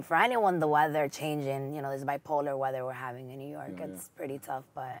weather. I mean, for anyone, the weather changing, this bipolar weather we're having in New York, it's pretty tough.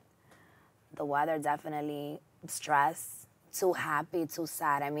 But the weather definitely, stress, too happy, too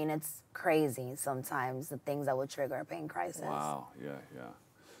sad. I mean, it's crazy sometimes, the things that would trigger a pain crisis. Wow, yeah.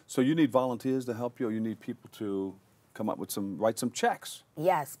 So you need volunteers to help you, or you need people to come up with write some checks?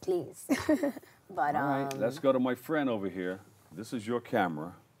 Yes, please. But all right, let's go to my friend over here. This is your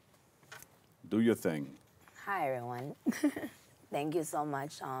camera. Do your thing. Hi, everyone. Thank you so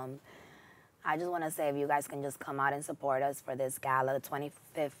much. I just want to say if you guys can just come out and support us for this gala, the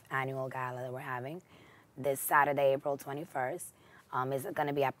 25th annual gala that we're having, this Saturday, April 21st. It's going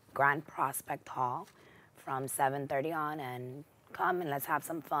to be at Grand Prospect Hall from 7:30 on, and come and let's have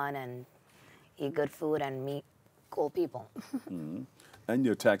some fun and eat good food and meet cool people. And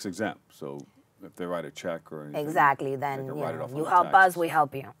you're tax exempt, so if they write a check or anything, exactly, then write it off you on help taxes. us, we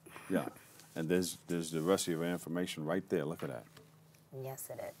help you. Yeah. And there's the rest of your information right there. Look at that. Yes,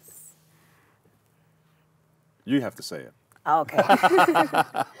 it is. You have to say it. Okay.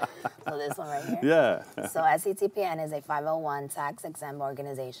 So this one right here? Yeah. So SCTPN is a 501 tax-exempt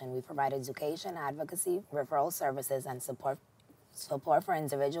organization. We provide education, advocacy, referral services, and support for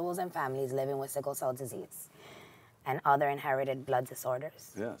individuals and families living with sickle cell disease and other inherited blood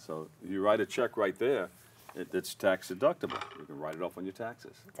disorders. Yeah, so you write a check right there. It's tax deductible. You can write it off on your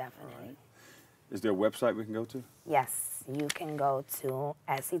taxes. Definitely. Right. Is there a website we can go to? Yes, you can go to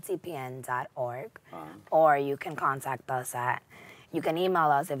sctpn.org, or you can contact us you can email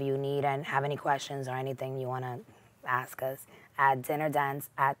us if you need and have any questions or anything you want to ask us at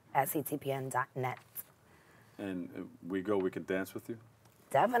dinnerdance@sctpn.net. And we can dance with you?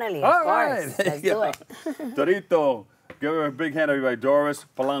 Definitely, of course. Let's do it. Dorito, give her a big hand, everybody. Doris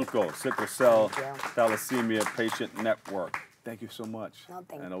Polanco, Sickle Cell Thalassemia Patient Network. Thank you so much. No,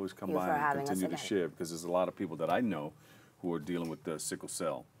 thank and always come you by for and having us continue to tonight. share, because there's a lot of people that I know who are dealing with the sickle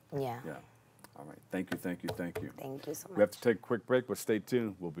cell. Yeah. Yeah. All right. Thank you, thank you, thank you. Thank you so much. We have to take a quick break, but stay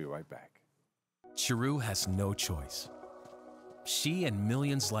tuned. We'll be right back. Chiru has no choice. She and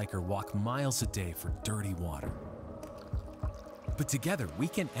millions like her walk miles a day for dirty water. But together, we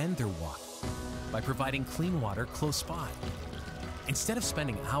can end their walk by providing clean water close by. Instead of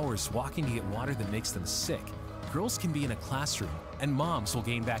spending hours walking to get water that makes them sick, girls can be in a classroom, and moms will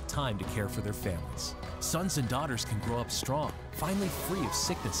gain back time to care for their families. Sons and daughters can grow up strong, finally free of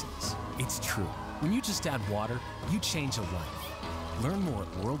sicknesses. It's true. When you just add water, you change a life. Learn more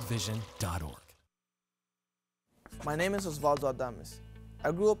at worldvision.org. My name is Osvaldo Adames.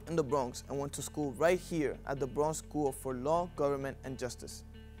 I grew up in the Bronx and went to school right here at the Bronx School for Law, Government, and Justice.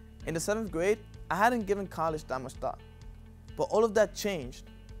 In the 7th grade, I hadn't given college that much thought. But all of that changed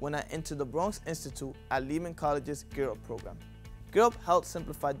when I entered the Bronx Institute at Lehman College's Gear Up program. Gear Up helped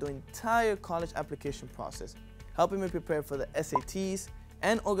simplify the entire college application process, helping me prepare for the SATs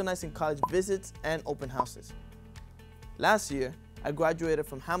and organizing college visits and open houses. Last year, I graduated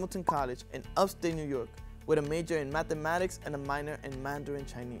from Hamilton College in upstate New York with a major in mathematics and a minor in Mandarin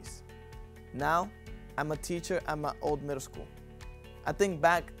Chinese. Now, I'm a teacher at my old middle school. I think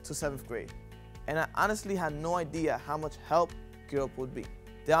back to 7th grade, and I honestly had no idea how much help Gear Up would be.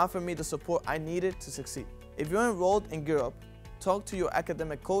 They offered me the support I needed to succeed. If you're enrolled in Gear Up, talk to your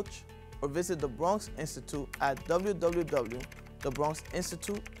academic coach or visit the Bronx Institute at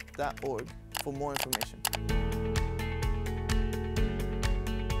www.thebronxinstitute.org for more information.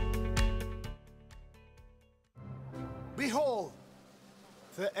 Behold,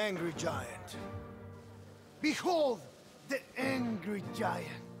 the angry giant. Behold, the angry giant.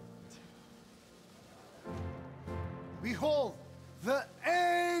 Behold, the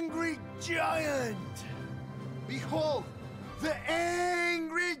angry giant. Behold, the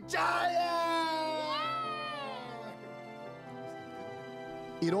angry giant.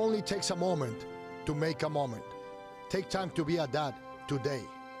 It only takes a moment to make a moment. Take time to be a dad today.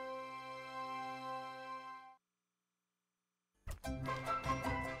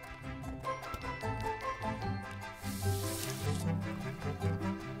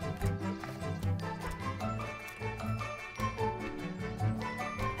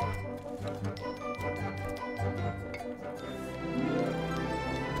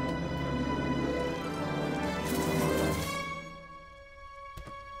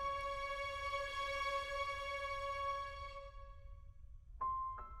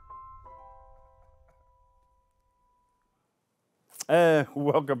 And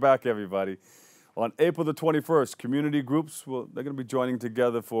welcome back, everybody. On April the 21st, community groups, they're going to be joining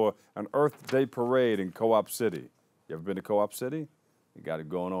together for an Earth Day parade in Co-op City. You ever been to Co-op City? You got it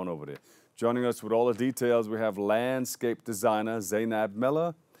going on over there. Joining us with all the details, we have landscape designer Zainab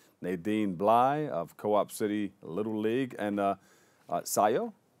Miller, Nadine Bly of Co-op City Little League, and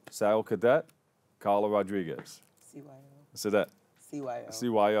Sayo Cadet, Carla Rodriguez. CYO. So that. CYO.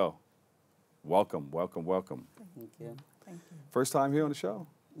 CYO. Welcome, welcome, welcome. Thank you. Thank you. First time here on the show?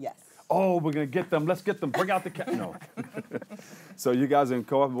 Yes. Oh, we're going to get them. Let's get them. Bring out the cat. No. So you guys in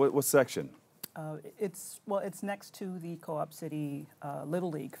Co-op, what section? It's next to the Co-op City Little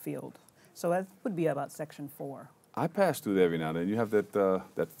League field. So that would be about section 4. I pass through there every now and then. You have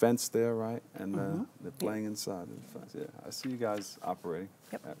that fence there, right? And they're playing inside of the fence. Yeah, I see you guys operating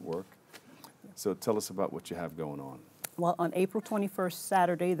at work. So tell us about what you have going on. Well, on April 21st,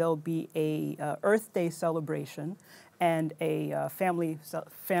 Saturday, there'll be a Earth Day celebration and a family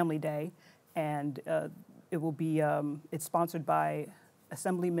day, and it will be it's sponsored by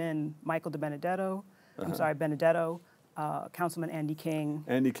Assemblyman Michael Benedetto, Benedetto, Councilman Andy King.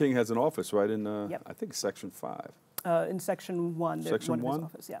 Andy King has an office right in Yep. I think Section 5. In Section 1. Section 1?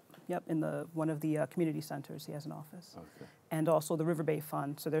 Office, yeah. Yep, in one of the community centers, he has an office. Okay. And also the River Bay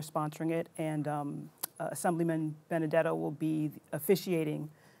Fund, so they're sponsoring it. And Assemblyman Benedetto will be officiating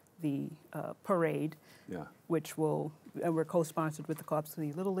the parade, which and we're co-sponsored with the Co-op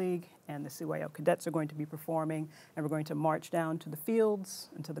City Little League, and the CYO cadets are going to be performing, and we're going to march down to the fields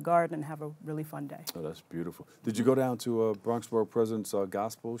and to the garden and have a really fun day. Oh, that's beautiful. Did you go down to Bronxborough President's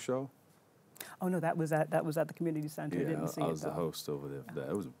gospel show? Oh no, that was at the community center. Yeah, Didn't see I it, was the though. host over there.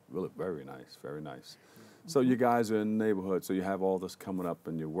 It was really very nice, very nice. So you guys are in the neighborhood, so you have all this coming up,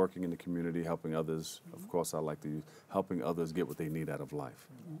 and you're working in the community, helping others. Of course, I like to use helping others get what they need out of life.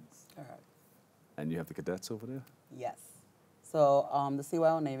 Correct. And you have the cadets over there? Yes. So the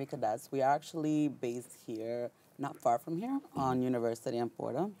CYO Navy Cadets, we are actually based here, not far from here, on University and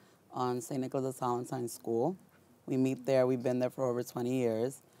Fordham, on St. Nicholas de Solentine School. We meet there. We've been there for over 20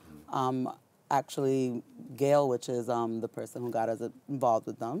 years. Actually, Gail, which is the person who got us involved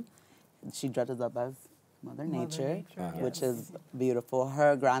with them, she dresses up as Mother Nature, which is beautiful.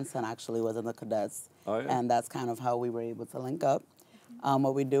 Her grandson actually was in the cadets, and that's kind of how we were able to link up.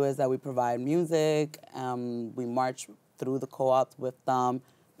 What we do is that we provide music. We march through the co-ops with them,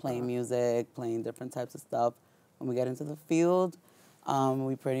 playing music, playing different types of stuff. When we get into the field,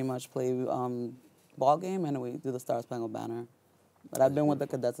 we pretty much play ball game, and we do the Star Spangled Banner. But I've been with the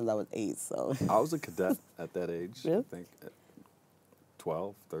cadets since I was 8, so. I was a cadet at that age, Really? I think, at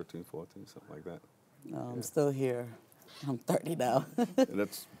 12, 13, 14, something like that. I'm still here. I'm 30 now.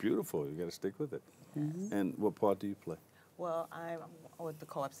 That's beautiful. You got to stick with it. And what part do you play? Well, I'm with the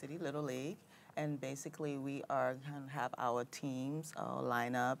Co-op City Little League, and basically we are kind of have our teams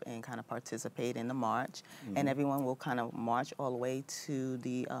line up and kind of participate in the march, and everyone will kind of march all the way to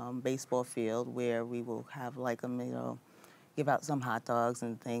the baseball field where we will have like a give out some hot dogs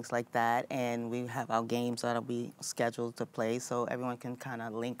and things like that, and we have our games that'll be scheduled to play, so everyone can kind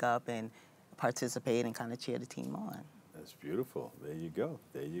of link up and participate and kind of cheer the team on. That's beautiful. There you go.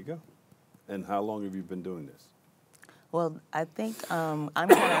 There you go. And how long have you been doing this? Well, I think I'm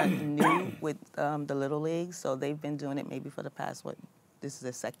kind of new with the Little League, so they've been doing it maybe for the past, this is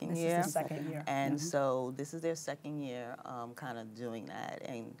their second year? This is the second year. And so this is their second year kind of doing that.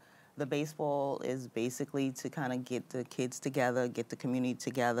 And the baseball is basically to kind of get the kids together, get the community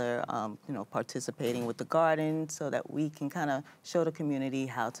together, participating with the garden so that we can kind of show the community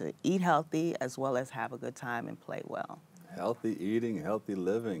how to eat healthy as well as have a good time and play well. Healthy eating, healthy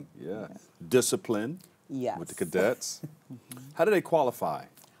living, yeah. Discipline. Yes. With the cadets. How do they qualify?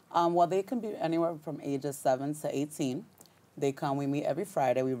 Well, they can be anywhere from ages 7 to 18. They come, we meet every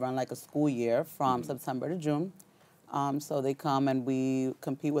Friday. We run like a school year from September to June. So they come and we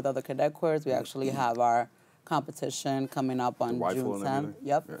compete with other cadet corps. We actually have our competition coming up on June 10th.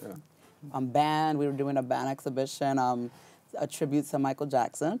 Yep. Yeah. Band, we were doing a band exhibition, a tribute to Michael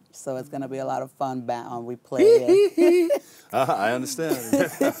Jackson. So it's going to be a lot of fun. We play. I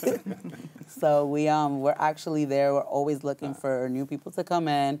understand. So we're actually there. We're always looking for new people to come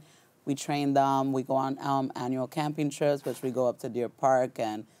in. We train them. We go on annual camping trips, which we go up to Deer Park,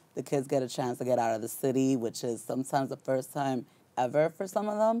 and the kids get a chance to get out of the city, which is sometimes the first time ever for some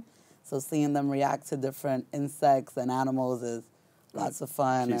of them. So seeing them react to different insects and animals is lots of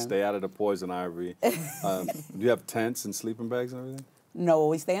fun. Stay out of the poison ivy. Do you have tents and sleeping bags and everything? No,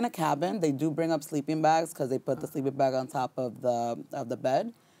 we stay in a cabin. They do bring up sleeping bags because they put the sleeping bag on top of the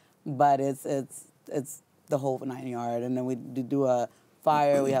bed. But it's the whole 9 yard. And then we do a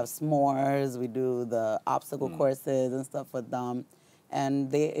fire. We have s'mores. We do the obstacle courses and stuff with them.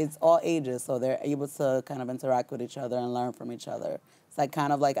 And it's all ages, so they're able to kind of interact with each other and learn from each other. It's like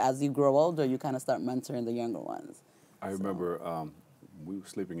kind of like as you grow older, you kind of start mentoring the younger ones. I remember we were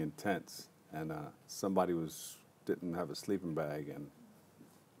sleeping in tents, and somebody didn't have a sleeping bag, and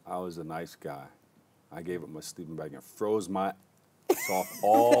I was a nice guy. I gave up my sleeping bag and froze my ass off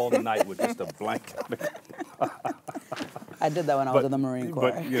all night with just a blanket. I did that when I was in the Marine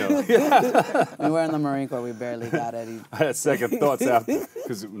Corps. But, we were in the Marine Corps, we barely got any. I had second thoughts after,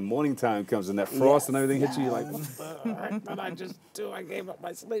 because when morning time comes and that frost and everything hits you, you're like, what the heck did I just do? I gave up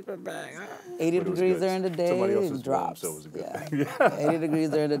my sleeping bag. 80 degrees during the day, Somebody else's drops. So it was a good thing. 80 degrees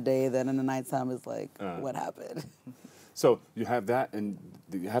during the day, then in the nighttime it's like, what happened? So you have that, and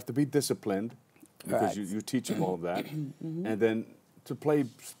you have to be disciplined, because you teach them all of that. And then to play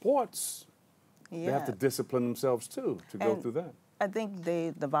sports, they have to discipline themselves too to go through that. I think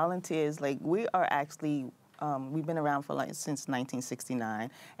the volunteers, like we are actually, we've been around for since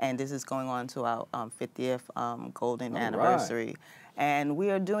 1969, and this is going on to our 50th golden anniversary. And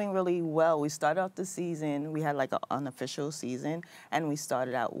we are doing really well. We started off the season, we had like an unofficial season, and we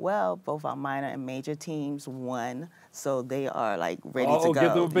started out well. Both our minor and major teams won, so they are like ready to go. Oh,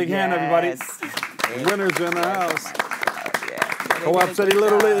 give them a big hand, everybody. The winners in the house. Co-op City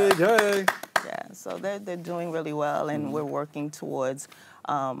Little League, hey. Yeah, so they're doing really well, and we're working towards,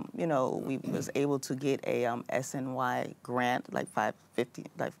 you know, we was able to get a SNY grant, like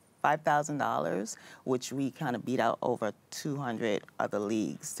 $5,000, which we kind of beat out over 200 other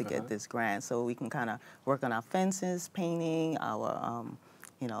leagues to get this grant. So we can kind of work on our fences, painting, our,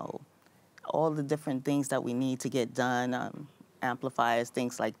 you know, all the different things that we need to get done, amplifiers,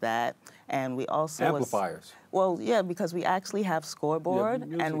 things like that. And we also amplifiers. Well, yeah, because we actually have scoreboard,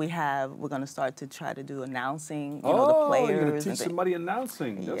 and we're going to start to try to do announcing, you know, the players. You're going to teach somebody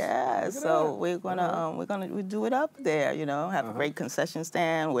announcing. Yeah, so we're gonna do it up there, you know, have a great concession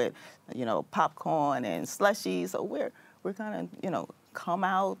stand with, you know, popcorn and slushies. So we're gonna, you know, come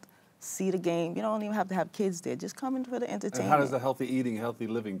out, see the game. You don't even have to have kids there. Just come in for the entertainment. And how does the healthy eating, healthy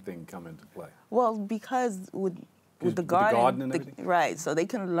living thing come into play? Well, because with the garden and everything? Right, so they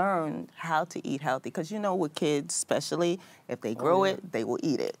can learn how to eat healthy. Because, you know, with kids especially, if they grow it, they will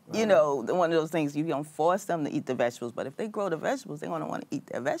eat it. You know, one of those things, you don't force them to eat the vegetables, but if they grow the vegetables, they're going to want to eat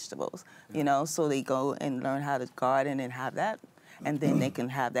their vegetables, you know, so they go and learn how to garden and have that. And then they can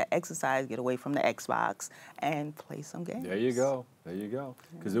have that exercise, get away from the Xbox, and play some games. There you go. There you go.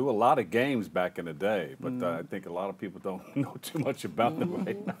 Because there were a lot of games back in the day, but I think a lot of people don't know too much about them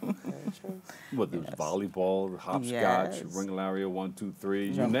right now. Whether it was volleyball, hopscotch, ring lariat, 1, 2, 3,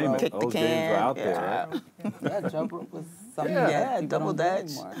 you name it. Those games were out there, right? Yeah, jump rope was something. Yeah, double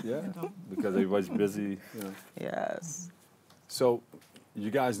dutch. Yeah, because everybody's busy. You know. Yes. So, you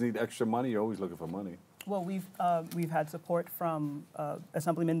guys need extra money? You're always looking for money. Well, we've had support from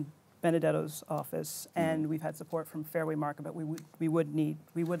Assemblyman Benedetto's office, and we've had support from Fairway Market, but we would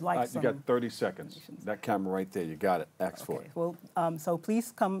like some. You got 30 seconds. That camera right there, you got it. Ask for it. Well, so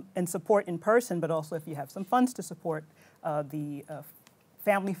please come and support in person, but also if you have some funds to support the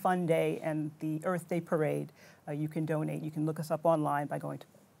Family Fun Day and the Earth Day Parade, you can donate. You can look us up online by going to,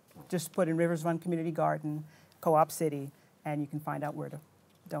 just put in Rivers Run Community Garden, Co-op City, and you can find out where to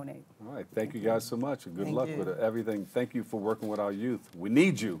donate. All right, thank you guys so much, and good luck with everything. Thank you for working with our youth. We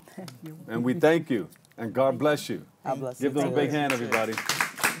need you, and we thank you, and God bless you. God bless Give you. them a big hand, everybody.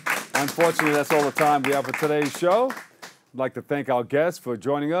 Unfortunately, that's all the time we have for today's show. I'd like to thank our guests for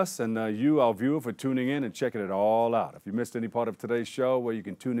joining us, and you, our viewer, for tuning in and checking it all out. If you missed any part of today's show, well, you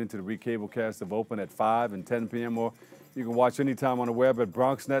can tune into the recablecast of Open at 5 and 10 p.m., or you can watch anytime on the web at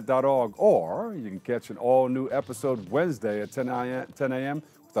bronxnet.org, or you can catch an all-new episode Wednesday at 10 a.m.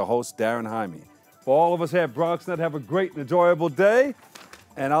 with our host, Darren Jaime. For all of us here at BronxNet, have a great and enjoyable day,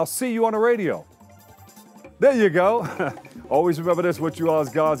 and I'll see you on the radio. There you go. Always remember this: what you are is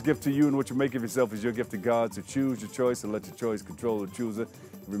God's gift to you, and what you make of yourself is your gift to God. So choose your choice and let your choice control the chooser.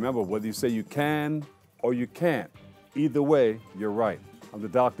 Remember, whether you say you can or you can't, either way, you're right. I'm the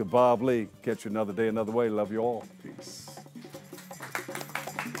Dr. Bob Lee. Catch you another day, another way. Love you all. Peace.